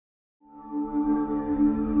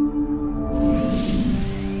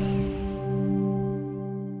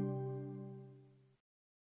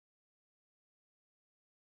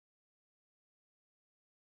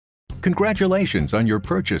Congratulations on your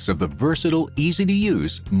purchase of the versatile,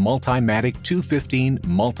 easy-to-use Multimatic 215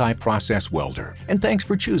 Multiprocess Welder, and thanks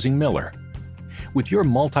for choosing Miller. With your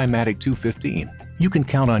Multimatic 215, you can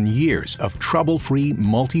count on years of trouble-free,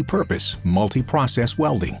 multi-purpose, multi-process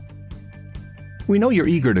welding. We know you're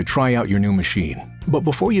eager to try out your new machine, but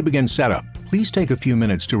before you begin setup, please take a few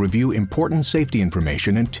minutes to review important safety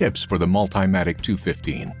information and tips for the Multimatic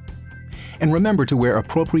 215. And remember to wear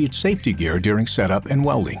appropriate safety gear during setup and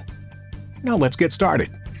welding. Now let's get started.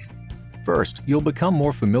 First, you'll become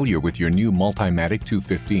more familiar with your new Multimatic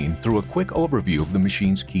 215 through a quick overview of the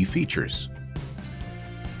machine's key features.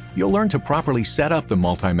 You'll learn to properly set up the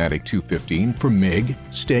Multimatic 215 for MIG,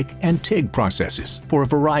 stick, and TIG processes for a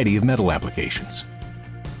variety of metal applications.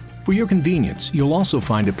 For your convenience, you'll also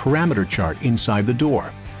find a parameter chart inside the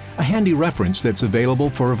door, a handy reference that's available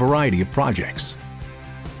for a variety of projects.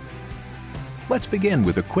 Let's begin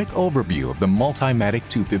with a quick overview of the Multimatic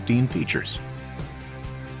 215 features.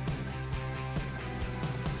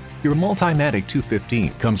 Your Multimatic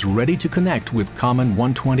 215 comes ready to connect with common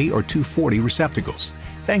 120 or 240 receptacles,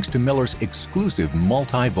 thanks to Miller's exclusive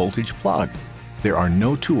multi-voltage plug. There are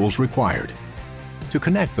no tools required. To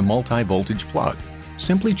connect the multi-voltage plug,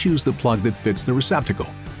 simply choose the plug that fits the receptacle,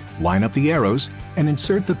 line up the arrows, and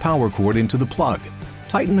insert the power cord into the plug.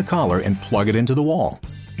 Tighten the collar and plug it into the wall.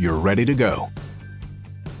 You're ready to go.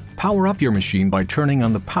 Power up your machine by turning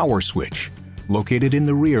on the power switch, located in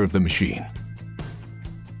the rear of the machine.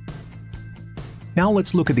 Now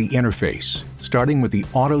let's look at the interface, starting with the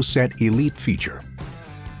Auto Set Elite feature.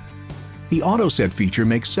 The Auto Set feature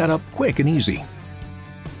makes setup quick and easy.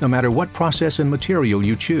 No matter what process and material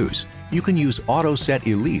you choose, you can use Auto Set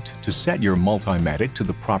Elite to set your Multimatic to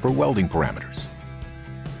the proper welding parameters.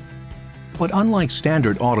 But unlike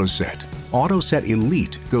standard Auto Set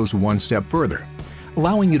Elite goes one step further,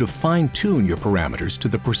 allowing you to fine-tune your parameters to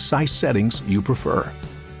the precise settings you prefer.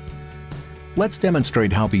 Let's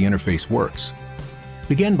demonstrate how the interface works.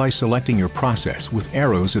 Begin by selecting your process with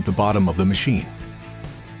arrows at the bottom of the machine.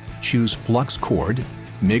 Choose Flux Cord,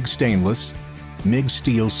 MIG Stainless, MIG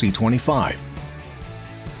Steel C25,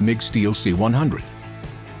 MIG Steel C100,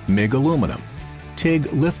 MIG Aluminum, TIG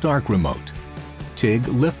Lift Arc Remote, TIG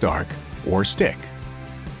Lift Arc, or Stick.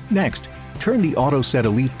 Next, turn the Auto Set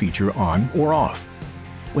Elite feature on or off.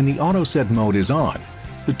 When the Auto Set mode is on,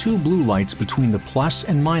 the two blue lights between the plus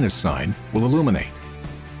and minus sign will illuminate.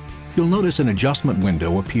 You'll notice an adjustment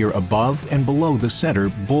window appear above and below the center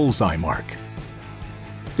bullseye mark.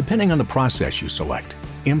 Depending on the process you select,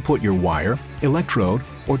 input your wire, electrode,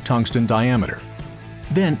 or tungsten diameter.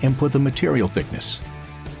 Then input the material thickness.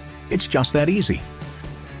 It's just that easy.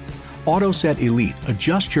 Auto Set Elite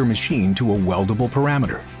adjusts your machine to a weldable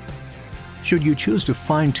parameter. Should you choose to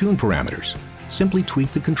fine-tune parameters, simply tweak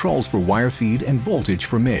the controls for wire feed and voltage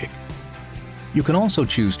for MIG. You can also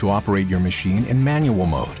choose to operate your machine in manual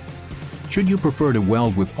mode. Should you prefer to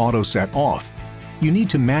weld with Auto Set off, you need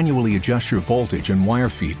to manually adjust your voltage and wire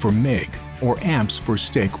feed for MIG or amps for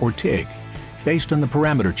stick or TIG, based on the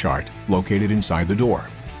parameter chart located inside the door.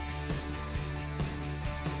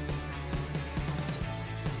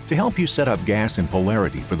 To help you set up gas and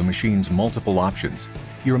polarity for the machine's multiple options,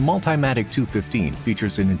 your Multimatic 215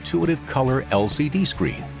 features an intuitive color LCD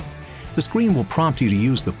screen. The screen will prompt you to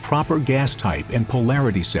use the proper gas type and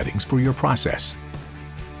polarity settings for your process.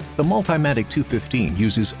 The Multimatic 215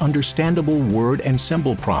 uses understandable word and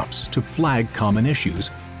symbol prompts to flag common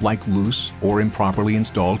issues like loose or improperly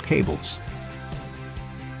installed cables.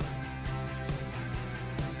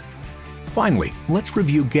 Finally, let's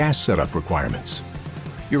review gas setup requirements.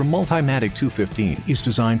 Your Multimatic 215 is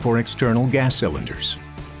designed for external gas cylinders.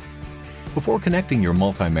 Before connecting your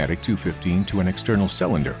Multimatic 215 to an external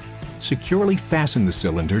cylinder, securely fasten the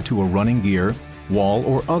cylinder to a running gear, wall,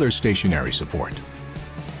 or other stationary support.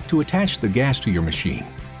 To attach the gas to your machine,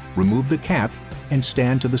 remove the cap and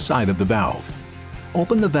stand to the side of the valve.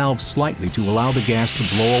 Open the valve slightly to allow the gas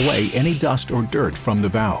to blow away any dust or dirt from the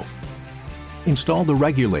valve. Install the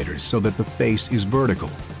regulators so that the face is vertical.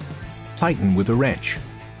 Tighten with a wrench.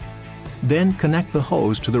 Then connect the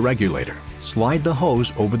hose to the regulator. Slide the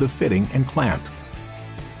hose over the fitting and clamp.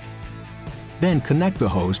 Then connect the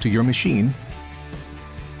hose to your machine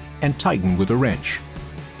and tighten with a wrench.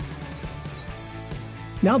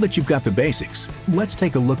 Now that you've got the basics, let's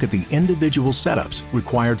take a look at the individual setups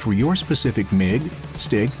required for your specific MIG,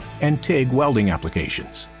 stick, and TIG welding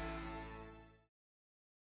applications.